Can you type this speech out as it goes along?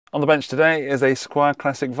On the bench today is a Squier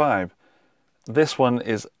Classic Vibe. This one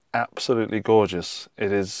is absolutely gorgeous.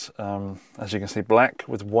 It is, as you can see, black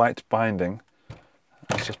with white binding.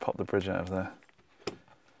 Let's just pop the bridge out of there.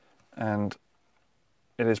 And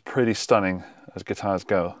it is pretty stunning as guitars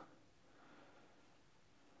go.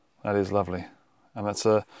 That is lovely. And that's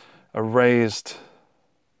a raised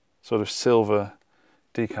sort of silver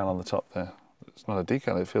decal on the top there. It's not a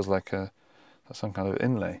decal, it feels like some kind of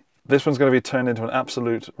inlay. This one's going to be turned into an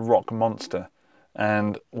absolute rock monster.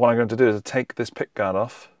 And what I'm going to do is take this pickguard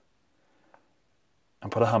off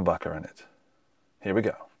and put a humbucker in it. Here we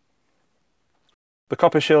go. The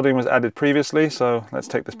copper shielding was added previously, so let's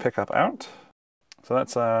take this pickup out. So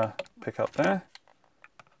that's our pickup there.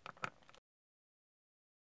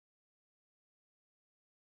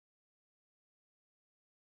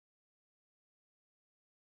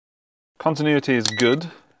 Continuity is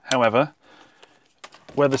good, however,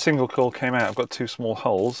 where the single coil came out, I've got two small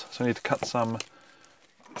holes, so I need to cut some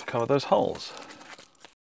to cover those holes.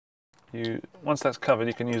 Once that's covered,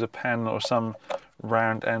 you can use a pen or some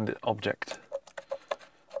round end object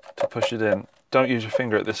to push it in. Don't use your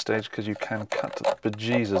finger at this stage because you can cut the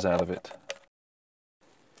bejesus out of it.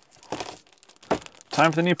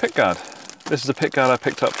 Time for the new pickguard. This is a pickguard I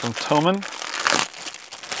picked up from Thomann.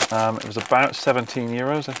 It was about 17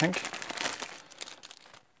 euros, I think.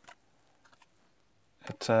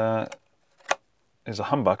 It is a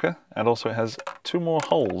humbucker, and also it has two more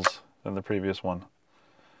holes than the previous one.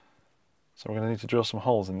 So we're going to need to drill some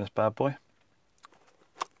holes in this bad boy.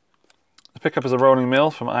 The pickup is a rolling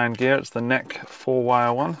mill from IronGear. It's the neck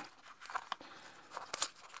 4-wire one.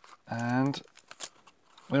 And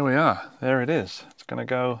there we are. There it is. It's going to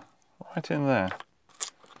go right in there.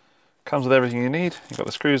 Comes with everything you need. You've got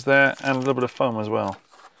the screws there and a little bit of foam as well.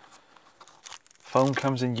 Foam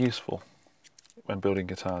comes in useful when building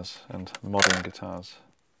guitars and modding guitars.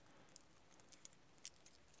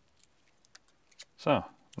 So,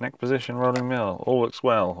 neck position, rolling mill, all looks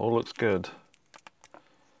well, all looks good.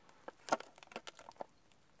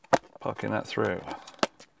 Poking that through.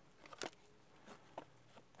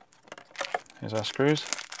 Here's our screws.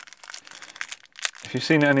 If you've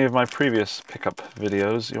seen any of my previous pickup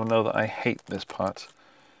videos, you'll know that I hate this part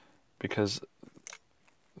because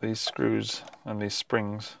these screws and these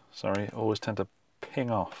springs, sorry, always tend to ping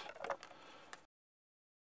off.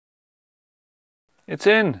 It's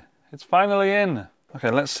in! It's finally in! Okay,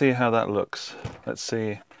 let's see how that looks. Let's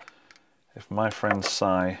see if my friend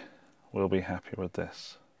Si will be happy with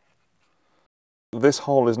this. This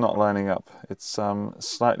hole is not lining up. It's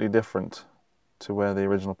slightly different to where the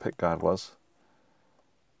original pickguard was.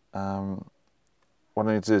 What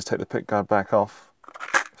I need to do is take the pickguard back off,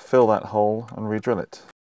 fill that hole and re-drill it.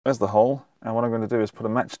 There's the hole, and what I'm going to do is put a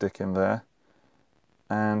matchstick in there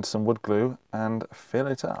and some wood glue and fill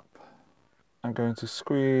it up. I'm going to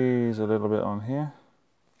squeeze a little bit on here.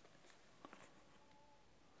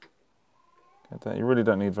 Get that. You really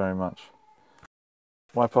don't need very much.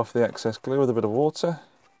 Wipe off the excess glue with a bit of water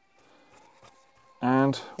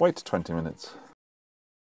and wait 20 minutes.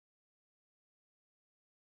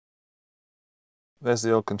 There's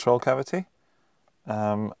the old control cavity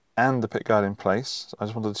and the pickguard in place. I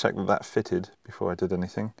just wanted to check that that fitted before I did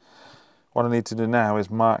anything. What I need to do now is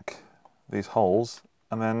mark these holes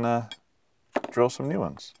and then drill some new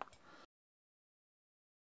ones.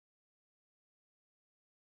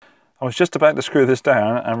 I was just about to screw this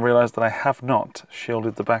down and realised that I have not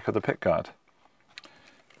shielded the back of the pickguard.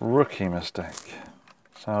 Rookie mistake.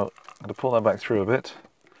 So I'm going to pull that back through a bit.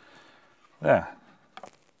 There.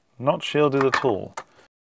 Not shielded at all.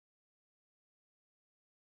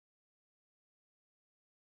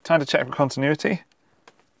 Time to check for continuity.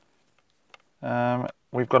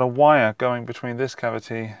 We've got a wire going between this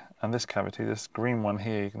cavity and this cavity. This green one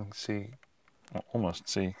here, you can see, well, almost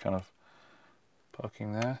see, kind of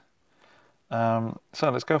poking there.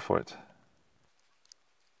 So let's go for it.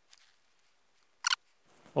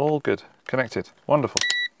 All good, connected, wonderful.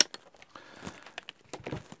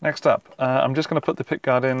 Next up, I'm just going to put the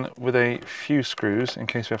pickguard in with a few screws in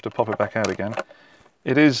case we have to pop it back out again.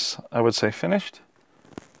 It is, I would say, finished.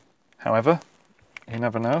 However, you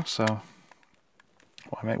never know, so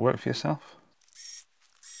why make work for yourself?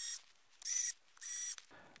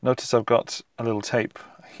 Notice I've got a little tape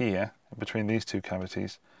here between these two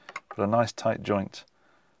cavities. Put a nice tight joint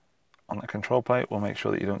on the control plate. We'll make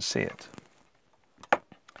sure that you don't see it.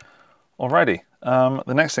 Alrighty,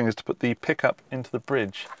 the next thing is to put the pickup into the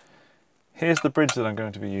bridge. Here's the bridge that I'm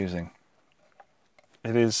going to be using.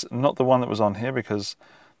 It is not the one that was on here because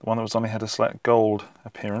the one that was on here had a slight gold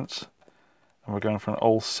appearance, and we're going for an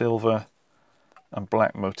old silver and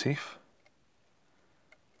black motif.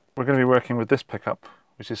 we're going to be working with this pickup,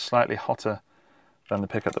 which is slightly hotter than the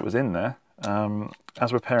pickup that was in there.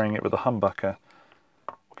 As we're pairing it with the humbucker,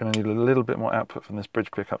 we're going to need a little bit more output from this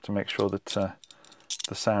bridge pickup to make sure that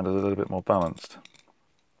the sound is a little bit more balanced.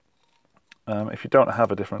 If you don't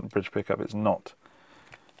have a different bridge pickup, it's not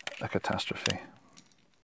a catastrophe.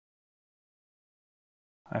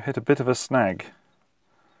 I've hit a bit of a snag.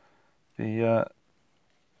 The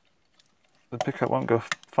pickup won't go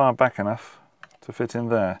far back enough to fit in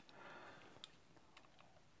there.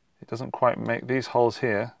 It doesn't quite make, these holes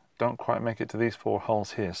here don't quite make it to these 4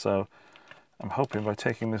 holes here, so I'm hoping by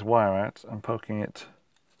taking this wire out and poking it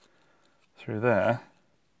through there,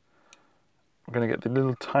 we're going to get the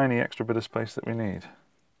little tiny extra bit of space that we need.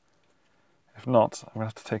 If not, I'm going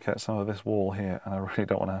to have to take out some of this wall here, and I really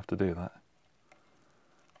don't want to have to do that.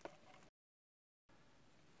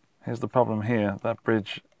 Here's the problem here, that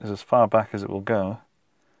bridge is as far back as it will go,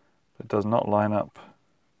 but it does not line up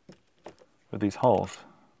with these holes.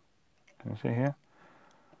 Can you see here?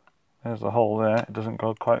 There's the hole there, it doesn't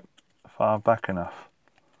go quite far back enough.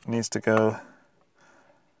 It needs to go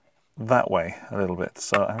that way a little bit,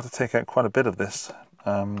 so I have to take out quite a bit of this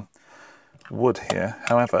wood here.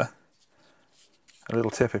 However, a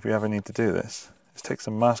little tip if you ever need to do this is take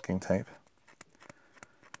some masking tape,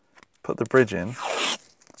 put the bridge in,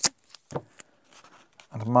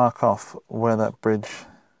 and mark off where that bridge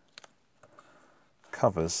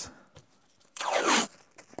covers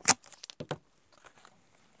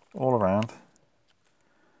all around.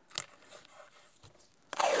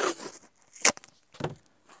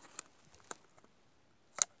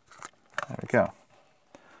 There we go.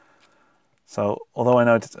 So although I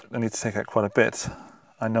know I need to take out quite a bit,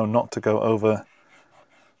 I know not to go over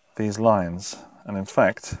these lines, and in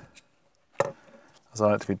fact, as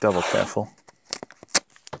I like to be double careful,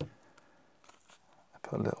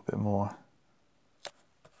 a little bit more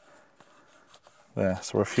there,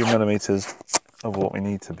 so we're a few millimeters over what we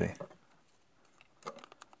need to be.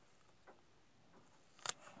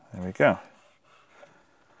 There we go.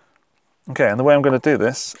 Okay, and the way I'm going to do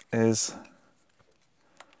this is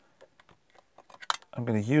I'm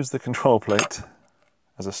going to use the control plate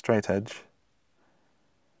as a straight edge,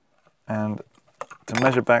 and to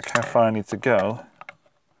measure back how far I need to go,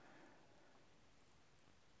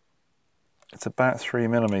 it's about 3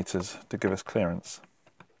 millimeters to give us clearance.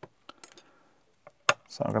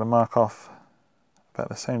 So I'm going to mark off about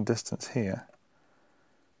the same distance here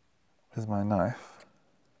with my knife.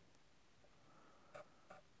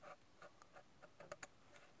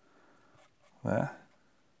 There.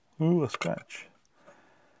 Ooh, a scratch.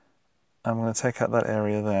 I'm going to take out that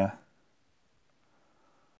area there.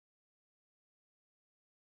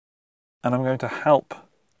 And I'm going to help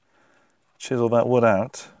chisel that wood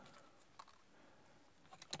out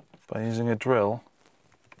by using a drill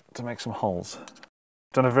to make some holes.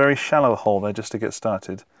 I've done a very shallow hole there just to get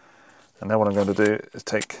started, and now what I'm going to do is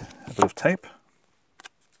take a bit of tape,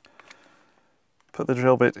 put the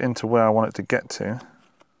drill bit into where I want it to get to,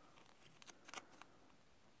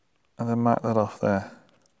 and then mark that off there,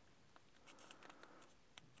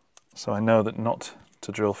 so I know that not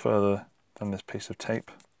to drill further than this piece of tape.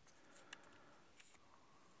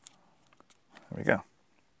 There we go.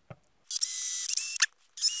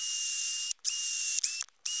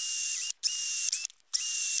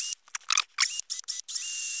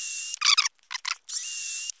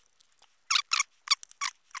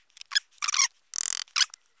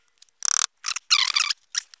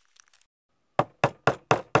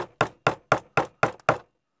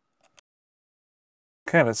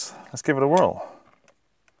 Okay, let's give it a whirl.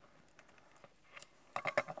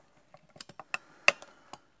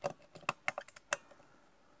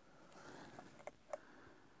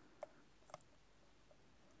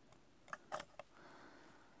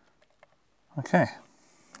 Okay,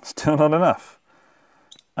 still not enough.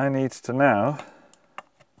 I need to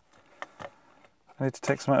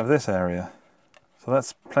take some out of this area. So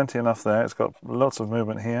that's plenty enough there. It's got lots of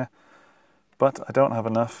movement here, but I don't have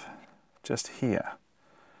enough just here.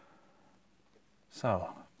 So,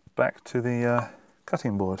 back to the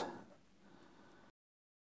cutting board.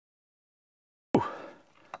 Ooh.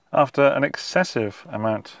 After an excessive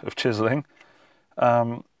amount of chiseling,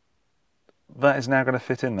 that is now going to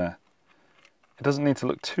fit in there. It doesn't need to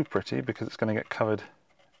look too pretty because it's going to get covered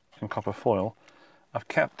in copper foil. I've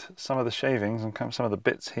kept some of the shavings and some of the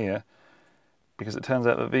bits here because it turns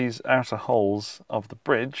out that these outer holes of the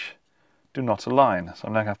bridge do not align. So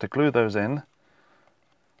I'm now going to have to glue those in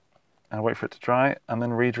and wait for it to dry, and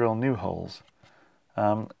then re-drill new holes.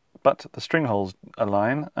 But the string holes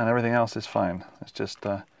align, and everything else is fine. Let's just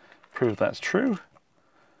prove that's true.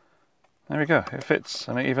 There we go, it fits,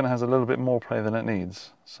 and it even has a little bit more play than it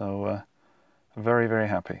needs, so very, very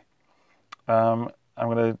happy. I'm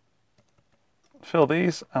going to fill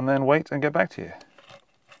these and then wait and get back to you.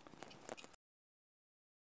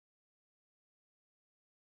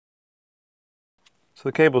 So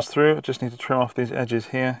the cable's through, I just need to trim off these edges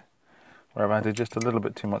here, where I've added just a little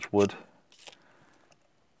bit too much wood.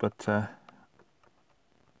 But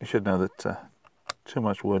you should know that too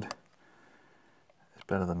much wood is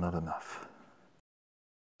better than not enough.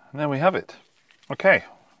 And there we have it. Okay,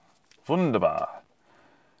 wunderbar.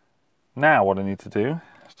 Now what I need to do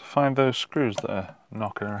is to find those screws that are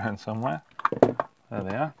knocking around somewhere. There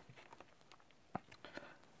they are.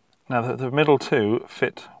 Now the middle two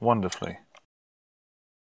fit wonderfully.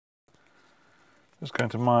 Just going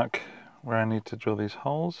to mark where I need to drill these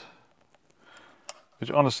holes,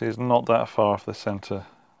 which honestly is not that far off the centre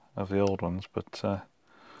of the old ones, but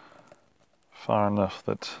far enough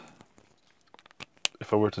that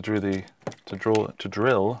if I were to drill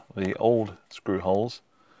the old screw holes,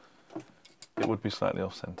 it would be slightly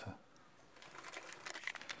off centre.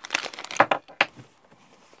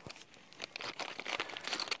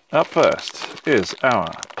 Up first is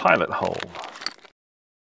our pilot hole.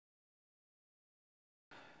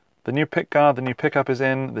 The new pick guard, the new pickup is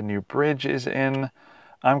in, the new bridge is in.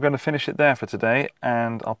 I'm going to finish it there for today,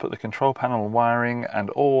 and I'll put the control panel wiring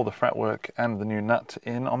and all the fretwork and the new nut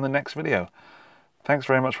in on the next video. Thanks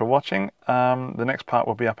very much for watching. The next part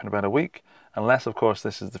will be up in about a week, unless of course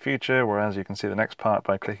this is the future, whereas you can see the next part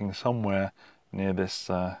by clicking somewhere near this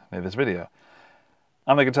video.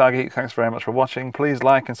 I'm the Guitar Geek, thanks very much for watching. Please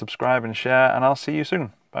like and subscribe and share, and I'll see you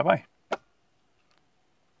soon. Bye bye.